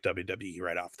like WWE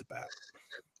right off the bat?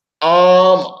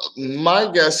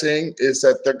 My guessing is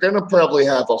that they're going to probably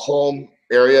have a home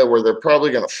area where they're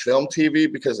probably going to film TV,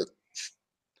 because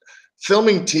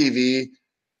filming TV,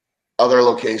 other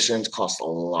locations cost a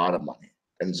lot of money,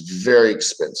 and it's very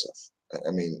expensive.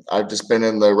 I mean, I've just been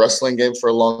in the wrestling game for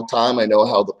a long time. I know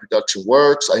how the production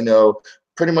works. I know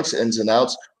pretty much the ins and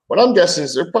outs. What I'm guessing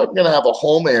is they're probably going to have a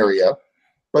home area,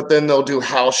 but then they'll do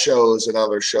house shows and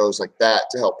other shows like that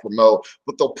to help promote.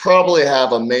 But they'll probably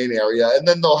have a main area, and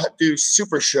then they'll do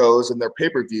super shows and their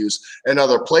pay-per-views in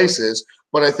other places.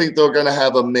 But I think they're going to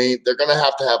have they're going to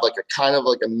have like a kind of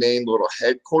like a main little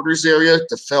headquarters area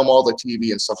to film all the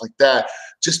TV and stuff like that,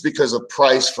 just because of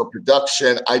price for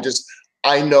production.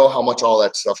 I know how much all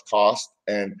that stuff costs,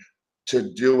 and to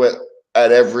do it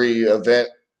at every event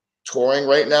touring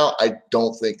right now, I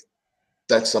don't think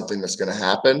that's something that's going to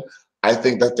happen. I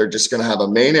think that they're just going to have a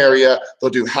main area. They'll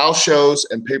do house shows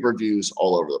and pay-per-views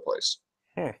all over the place.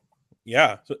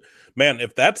 Yeah. So, man,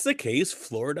 if that's the case,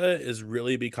 Florida is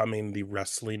really becoming the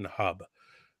wrestling hub,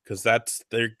 because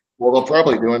Well, they'll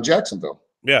probably do in Jacksonville.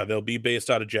 Yeah, they'll be based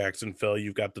out of Jacksonville.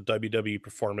 You've got the WWE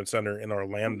Performance Center in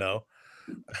Orlando.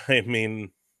 I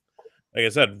mean, like I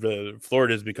said,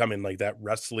 Florida is becoming like that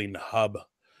wrestling hub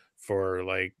for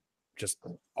like just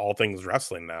all things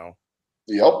wrestling now.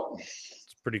 Yep.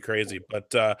 It's pretty crazy.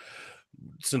 But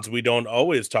since we don't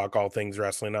always talk all things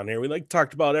wrestling on here, we like to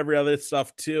talk about every other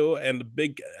stuff too. And the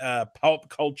big pop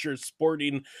culture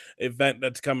sporting event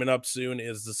that's coming up soon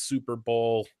is the Super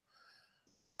Bowl.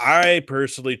 I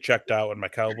personally checked out when my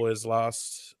Cowboys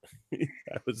lost.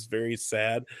 I was very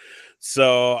sad.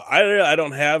 So I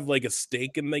don't have like a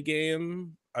stake in the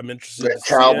game. I'm interested to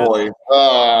Cowboy. see it.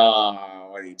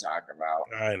 Oh, what are you talking about?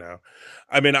 I know.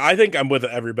 I mean, I think I'm with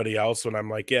everybody else when I'm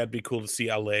like, yeah, it'd be cool to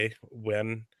see LA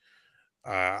win.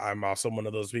 I'm also one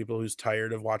of those people who's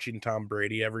tired of watching Tom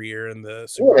Brady every year in the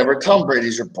Super Bowl. Whatever. Tom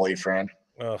Brady's your boyfriend.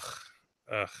 Ugh.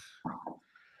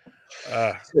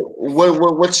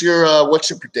 What's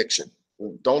your prediction?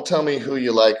 Don't tell me who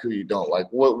you like, who you don't like.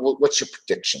 What's your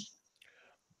prediction?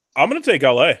 I'm gonna take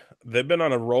LA. They've been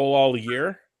on a roll all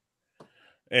year,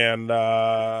 and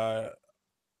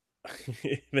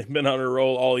they've been on a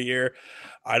roll all year.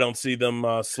 I don't see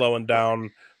them slowing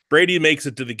down. Brady makes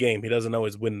it to the game. He doesn't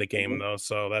always win the game, though,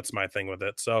 so that's my thing with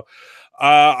it. So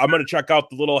I'm going to check out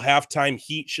the little halftime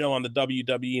heat show on the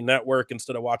WWE Network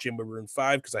instead of watching Maroon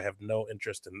 5 because I have no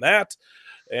interest in that,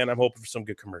 and I'm hoping for some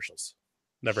good commercials.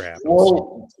 Never happens.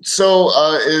 Well, so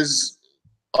is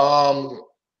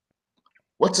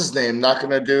what's his name not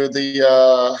going to do the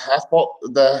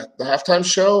the halftime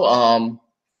show?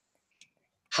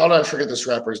 How did I forget this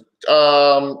rapper's? Trey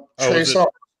Songz.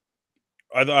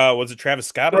 Was it Travis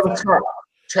Scott?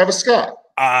 Travis Scott.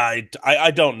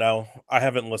 I don't know. I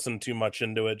haven't listened too much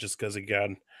into it just because,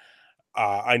 again,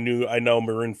 I know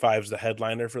Maroon 5's the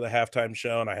headliner for the halftime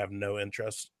show, and I have no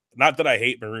interest. Not that I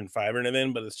hate Maroon 5 or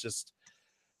anything, but it's just,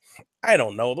 I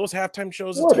don't know. Those halftime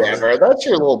shows. Whatever. That's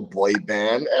your little boy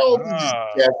band.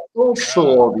 Don't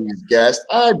fool all these guests.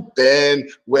 I've been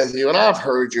with you, and I've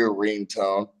heard your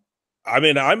ringtone. I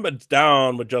mean, I'm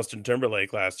down with Justin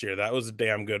Timberlake last year. That was a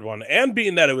damn good one. And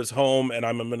being that it was home and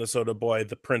I'm a Minnesota boy,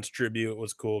 the Prince tribute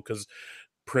was cool because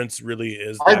Prince really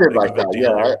is. I did like that.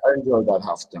 Yeah, I enjoyed that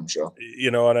halftime show.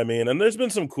 You know what I mean? And there's been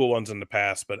some cool ones in the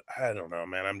past, but I don't know,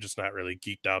 man. I'm just not really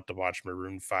geeked out to watch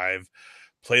Maroon 5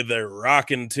 play their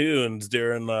rockin' tunes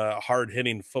during the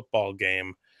hard-hitting football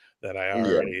game that I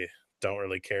already don't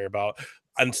really care about.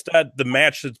 Instead, the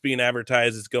match that's being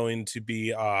advertised is going to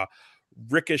be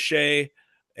Ricochet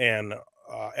and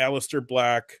Aleister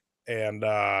Black and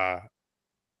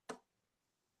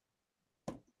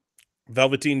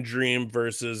Velveteen Dream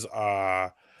versus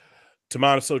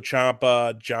Tommaso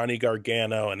Ciampa, Johnny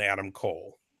Gargano, and Adam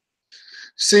Cole.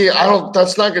 See,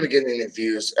 that's not going to get any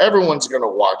views. Everyone's going to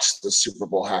watch the Super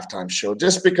Bowl halftime show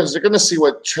just because they're going to see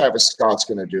what Travis Scott's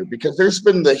going to do, because there's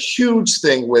been the huge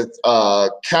thing with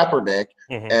Kaepernick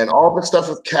and all the stuff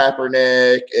with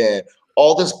Kaepernick and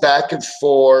all this back and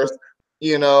forth,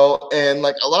 and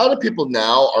like a lot of people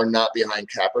now are not behind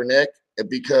Kaepernick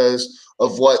because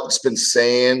of what's been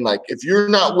saying. Like, if you're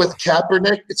not with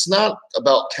Kaepernick, it's not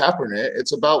about Kaepernick.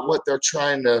 It's about what they're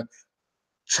trying to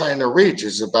reach,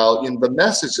 is about the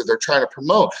message that they're trying to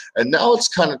promote. And now it's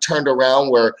kind of turned around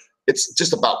where it's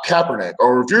just about Kaepernick.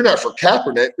 Or if you're not for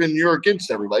Kaepernick, then you're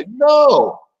against everybody.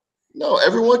 No,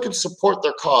 everyone can support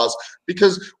their cause,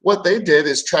 because what they did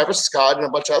is Travis Scott and a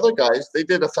bunch of other guys, they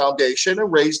did a foundation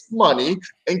and raised money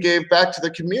and gave back to the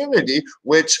community,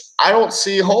 which I don't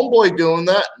see Homeboy doing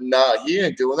that. Nah, he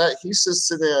ain't doing that. He's just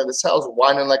sitting at his house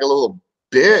whining like a little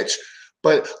bitch.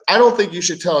 But I don't think you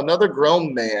should tell another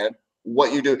grown man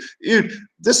what you do. Dude,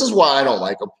 this is why I don't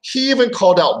like him. He even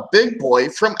called out Big Boy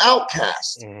from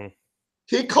Outkast.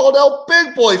 He called out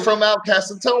Big Boy from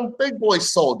Outkast and tell him Big Boy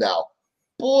sold out.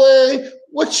 Boy,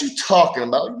 what you talking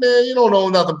about? Man, you don't know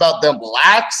nothing about them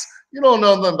blacks. You don't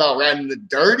know nothing about riding the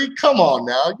dirty. Come on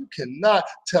now. You cannot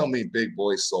tell me Big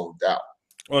Boy sold out.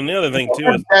 Well, and the other thing, too,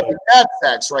 is that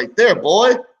facts right there,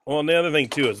 boy. Well, and the other thing,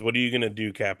 too, is what are you going to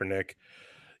do, Kaepernick?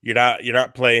 You're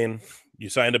not playing. You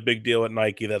signed a big deal at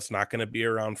Nike that's not going to be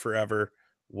around forever.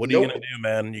 What are you going to do,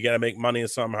 man? You got to make money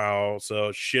somehow.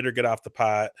 So shit or get off the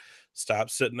pot.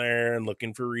 Stop sitting there and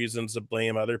looking for reasons to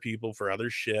blame other people for other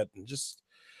shit. And just,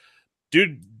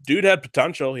 dude had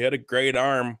potential. He had a great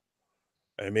arm.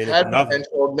 I mean, had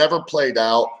potential, never played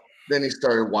out. Then he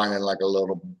started whining like a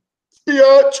little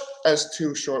bitch, as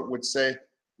Too Short would say.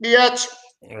 Bitch.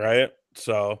 Right.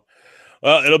 So,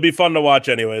 well, it'll be fun to watch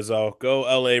anyways, though. Go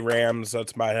LA Rams.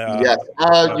 That's my yes.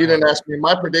 You didn't ask me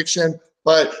my prediction,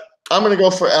 but I'm gonna go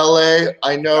for LA.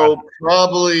 I know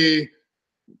probably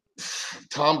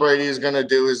Tom Brady is gonna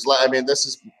do his this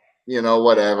is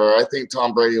whatever. I think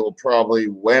Tom Brady will probably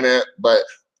win it, but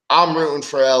I'm rooting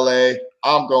for LA.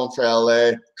 I'm going for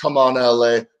LA. Come on,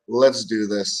 LA. Let's do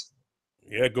this.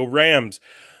 Yeah, go Rams.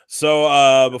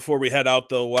 So before we head out,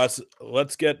 though, Wes,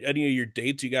 let's get any of your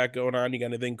dates you got going on. You got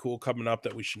anything cool coming up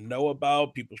that we should know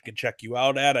about? People can check you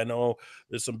out at. I know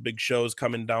there's some big shows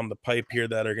coming down the pipe here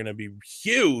that are going to be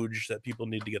huge that people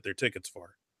need to get their tickets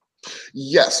for.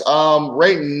 Yes.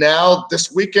 Right now,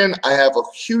 this weekend, I have a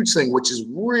huge thing, which is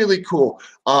really cool.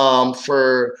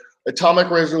 For Atomic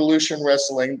Resolution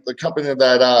Wrestling, the company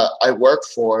that I work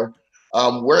for,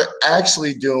 we're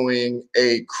actually doing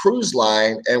a cruise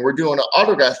line, and we're doing an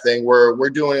autograph thing where we're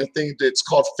doing a thing that's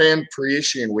called Fan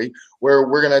Appreciation Week, where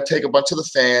we're going to take a bunch of the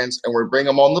fans and we're bring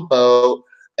them on the boat,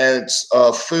 and it's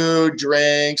food,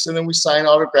 drinks, and then we sign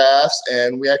autographs,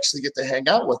 and we actually get to hang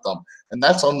out with them. And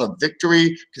that's on the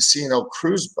Victory Casino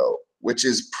cruise boat, which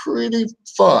is pretty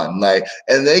fun. Like,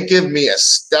 and they give me a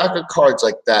stack of cards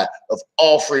like that of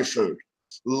all free food.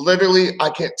 Literally, I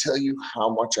can't tell you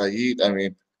how much I eat. I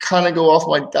mean, kind of go off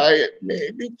my diet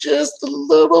maybe just a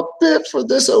little bit for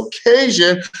this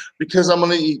occasion, because I'm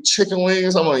going to eat chicken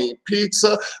wings, I'm going to eat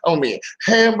pizza, I'm going to eat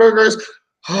hamburgers.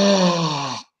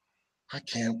 Oh, I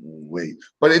can't wait.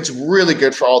 But it's really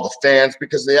good for all the fans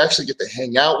because they actually get to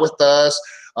hang out with us.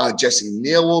 Jesse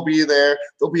Neal will be there.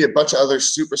 There'll be a bunch of other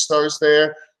superstars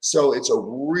there. So it's a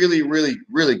really, really,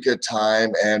 really good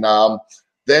time. And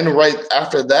then right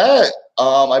after that,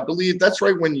 I believe that's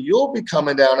right when you'll be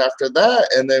coming down after that.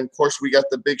 And then, of course, we got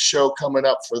the big show coming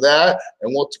up for that.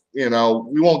 And we'll,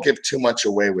 we won't give too much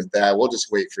away with that. We'll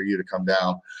just wait for you to come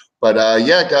down. But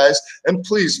yeah, guys, and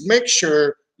please make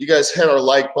sure you guys hit our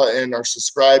like button, our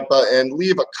subscribe button,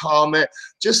 leave a comment,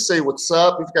 just say what's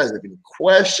up. If you guys have any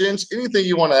questions, anything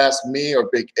you want to ask me or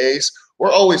Big Ace,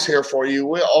 we're always here for you.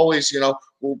 We're always,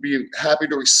 we'll be happy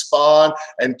to respond.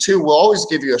 And two, we'll always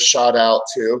give you a shout out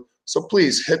too. So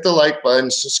please hit the like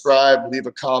button, subscribe, leave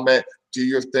a comment, do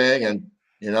your thing, and,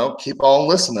 keep on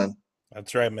listening.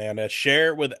 That's right, man. Share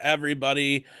it with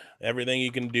everybody. Everything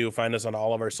you can do. Find us on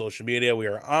all of our social media. We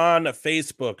are on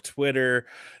Facebook, Twitter,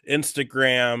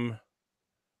 Instagram.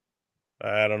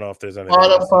 I don't know if there's anything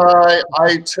Spotify,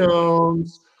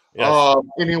 iTunes, yes.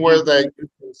 Anywhere that you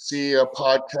can see a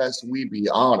podcast, we be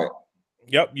on it.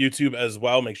 Yep, YouTube as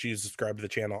well. Make sure you subscribe to the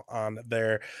channel on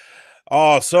there.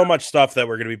 Oh, so much stuff that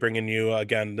we're going to be bringing you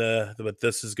again. But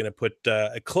this is going to put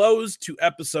a close to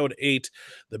episode 8,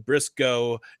 the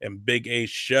Brisco and Big A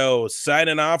show.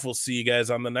 Signing off. We'll see you guys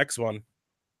on the next one.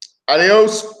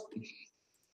 Adios.